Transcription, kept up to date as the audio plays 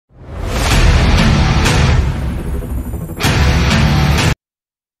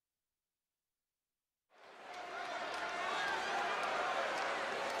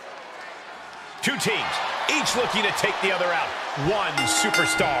teams, each looking to take the other out, one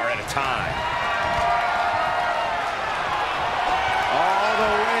superstar at a time. All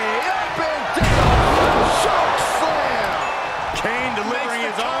the way up and down. Choke slam. Kane delivering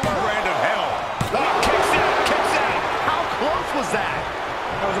his own brand of hell. Oh, kicks out, kicks out. How close was that?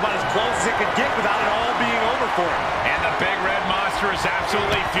 That was about as close as it could get without it all being over for him. And the big red monster is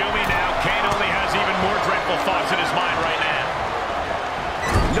absolutely fuming now. Kane only has even more dreadful thoughts in his mind right now.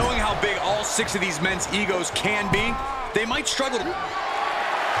 Knowing how big all 6 of these men's egos can be, they might struggle to... Talk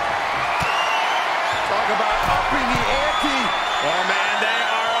about upping the ante. Oh, man, they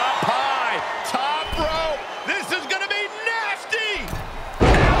are up high. Top rope. This is going to be nasty.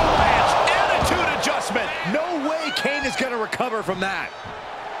 Avalanche, attitude adjustment. No way Kane is going to recover from that.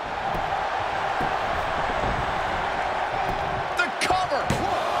 The cover.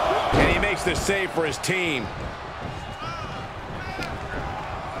 And he makes the save for his team.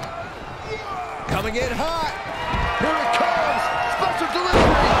 Coming in hot. Here it comes. Special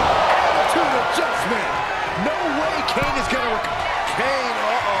delivery. Attitude adjustment. No way Kane is going to recover. Kane,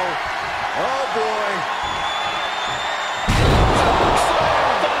 uh-oh. Oh, boy.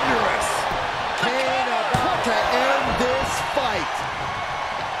 Thunderous. Kane about to end this fight.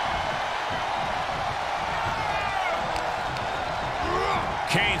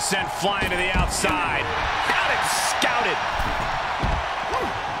 Kane sent flying to the outside. Got it scouted.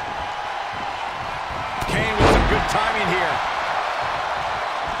 Kane with some good timing here.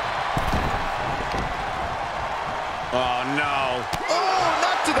 Oh, no. Oh,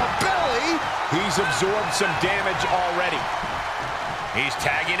 not to the belly. He's absorbed some damage already. He's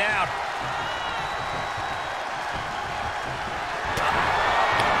tagging out.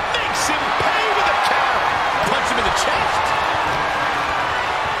 Makes him pay with a counter. Punch him in the chest.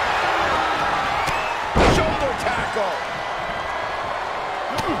 Shoulder tackle.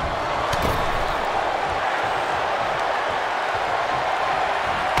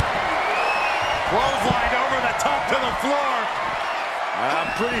 Clothesline over the top to the floor. I'm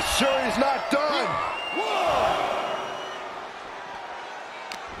pretty sure he's not done.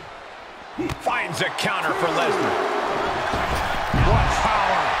 Finds a counter for Lesnar. What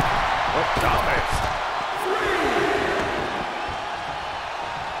power. What dominance.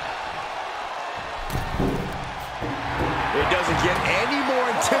 It doesn't get any more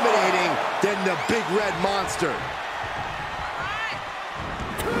intimidating than the big red monster.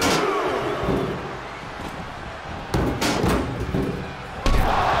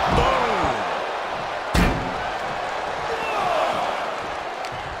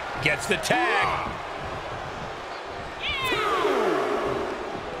 Gets the tag.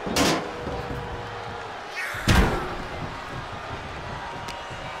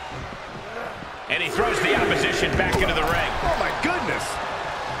 And he throws the opposition back into the ring. Oh, my goodness.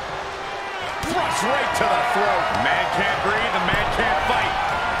 Thrust right to the throat. Man can't breathe, the man can't fight.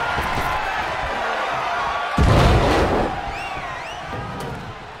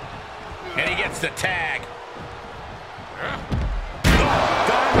 And he gets the tag.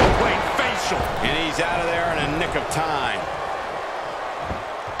 Diamond plate facial. And he's out of there in a nick of time.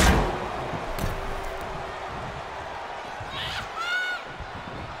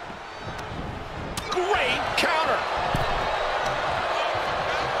 Great counter.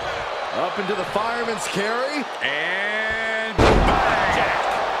 Up into the fireman's carry. And bang.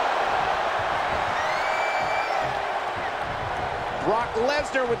 Brock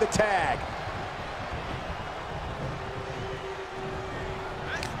Lesnar with the tag.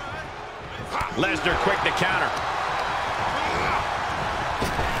 Lesnar quick to counter.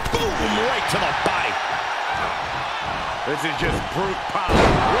 Boom, right to the body. This is just brute power.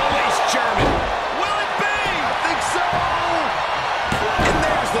 Release German. Will it be? I think so. And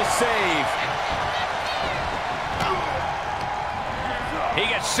there's the save. He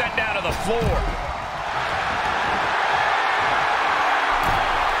gets sent down to the floor.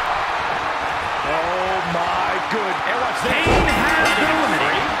 Oh, my good. And what's this? Kane has been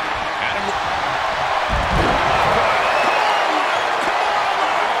eliminated. Adam.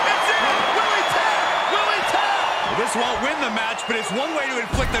 This won't win the match, but it's one way to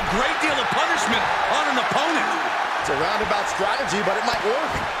inflict a great deal of punishment on an opponent. It's a roundabout strategy, but it might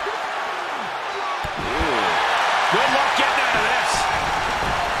work. Good luck getting out of this.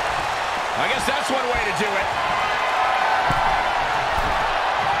 I guess that's one way to do it.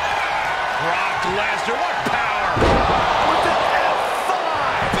 Brock Lesnar, what power! With the F5.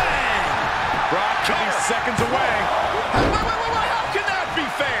 Bang! Brock could be seconds away. Wait, how can that be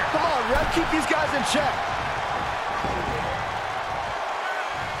fair? Come on, Ref, keep these guys in check.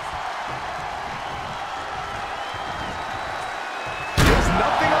 There's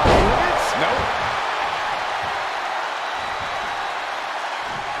nothing on limits. Nope.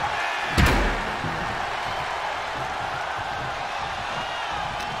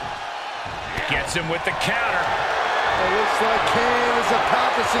 Gets him with the counter. It looks like Kane is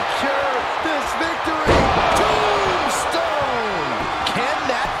about to secure this victory. Tombstone! Can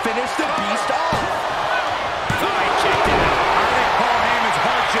that finish the beast off? Oh, he kicked it out. I think Paul Heyman's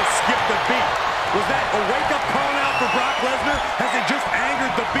heart just skipped a beat. Was that a wake-up call now for Brock Lesnar? Has it just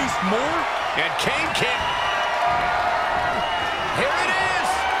angered the beast more? And Kane can't. Here it is.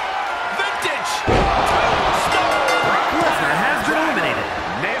 Vintage. Tombstone. Brock Lesnar has been eliminated.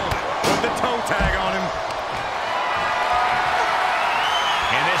 Nailed it. Put the toe tag on him.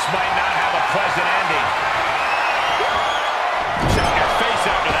 And this might not have a pleasant ending. Shut your face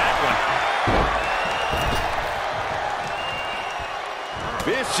after that one.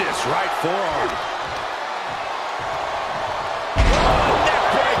 Vicious right forearm. Oh, neck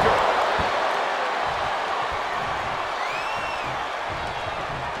breaker.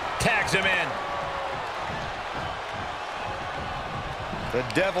 Tags him in. The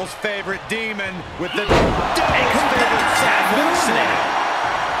devil's favorite demon with the Ankle down. Has been eliminated.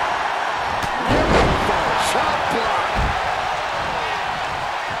 Shot block.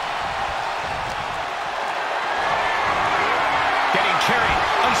 Getting carried.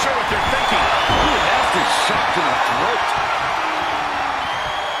 Unsure what they're thinking. Ooh, nasty shot to the throat.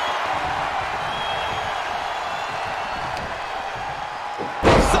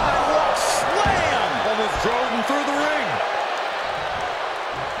 Sidewalk slam. Almost drove him through the ring.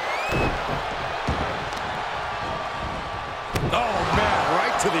 Oh, man,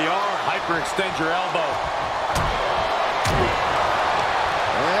 right to the arm. Hyperextend your elbow.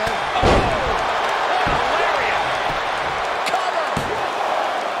 And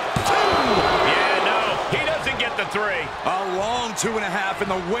Yeah, no. He doesn't get the 3. A long 2.5 in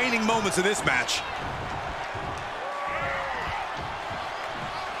the waning moments of this match.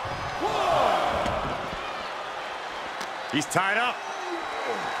 He's tied up.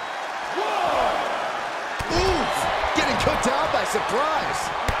 oof, getting cooked out by surprise.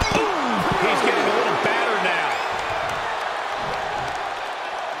 He's getting a little battered now.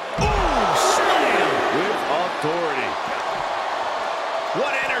 Ooh, slam! With authority.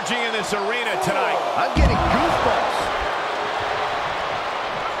 What energy in this arena tonight. I'm getting goosebumps.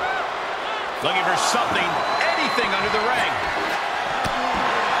 Looking for something, anything under the ring.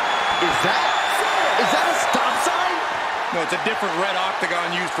 Is that a stop sign? No, it's a different red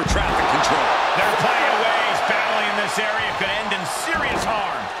octagon used for traffic control. There are plenty of ways battling in this area could end in serious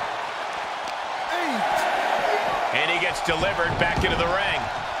harm. And he gets delivered back into the ring.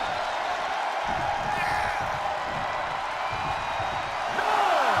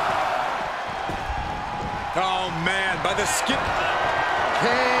 Oh, man, by the skin.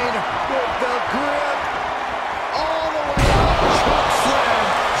 Kane with the grip. All the way up. Choke slam.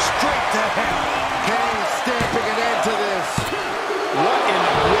 Straight to hell. Kane stamping an end to this. What in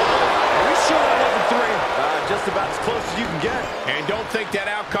the world? Are we sure that wasn't 3? Just about as close as you can get. And don't think that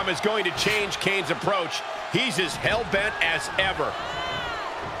outcome is going to change Kane's approach. He's as hell-bent as ever.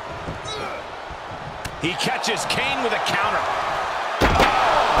 He catches Kane with a counter.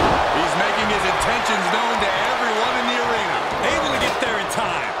 He's making his intentions known to everyone in the arena. Able to get there in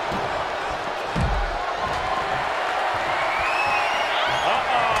time.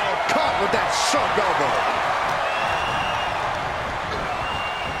 Caught with that sharp elbow.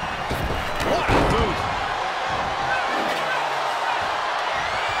 What a boot.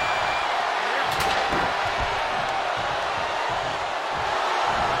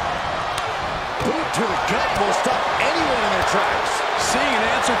 Boot to the gut will stop anyone in their tracks. Seeing an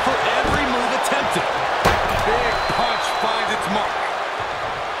answer for every move attempted. Big punch finds its mark.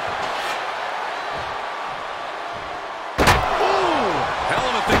 Ooh! Hell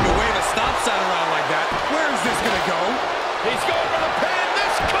of a thing to wave a stop sign around like that. Where is this going to go? He's going for the pin.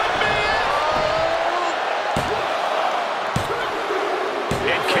 This could be it.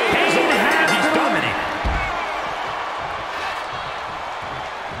 And Kane is eliminated. He's done.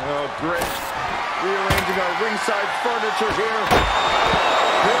 Oh, great. Rearranging our ringside furniture here.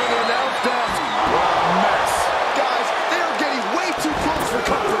 Here in the announce desk. What a mess. Guys, they are getting way too close for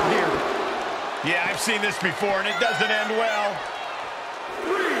comfort here. Yeah, I've seen this before, and it doesn't end well.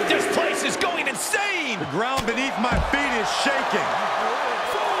 This place is going insane. The ground beneath my feet is shaking.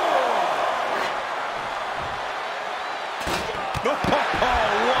 Oh,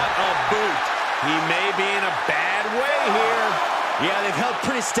 what a boot. He may be in a bad way here. Yeah, they've held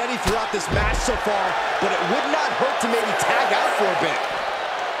pretty steady throughout this match so far, but it would not hurt to maybe tag out for a bit.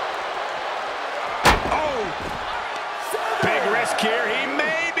 Oh! Big risk here. He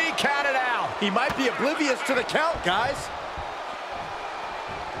may be counted out. He might be oblivious to the count, guys.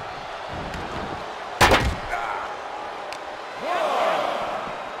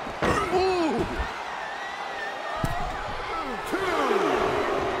 Ooh!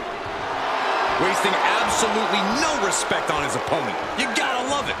 absolutely no respect on his opponent. You gotta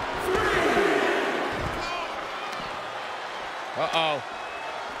love it. Uh-oh.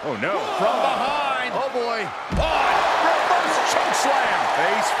 Oh, no. From behind. Oh, boy. On. Reverse choke slam.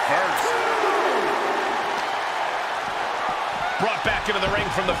 Face first. Brought back into the ring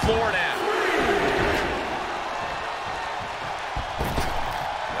from the floor now.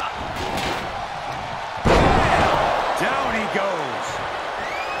 Down he goes.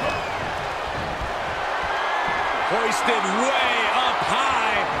 Hoisted way up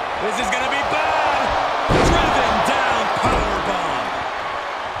high. This is gonna be bad. Driven down, powerbomb.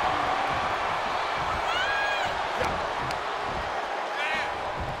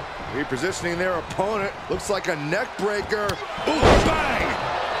 Repositioning their opponent. Looks like a neck breaker. Ooh, bang!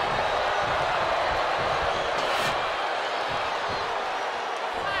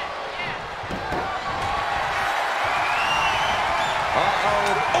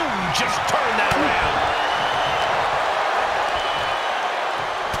 Uh-oh. Oh, just turn that around.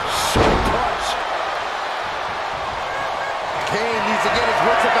 Short punch. Kane needs to get his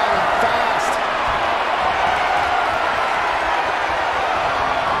wits about him fast.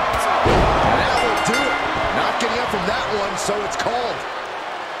 That will do it. Not getting up from that one, so it's called.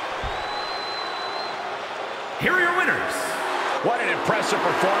 Here are your winners. What an impressive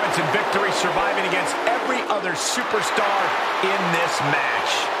performance and victory, surviving against every other superstar in this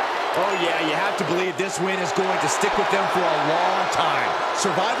match. Oh, yeah, you have to believe this win is going to stick with them for a long time.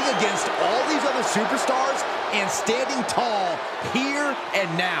 Surviving against all these other superstars and standing tall here and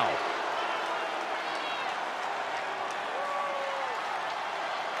now.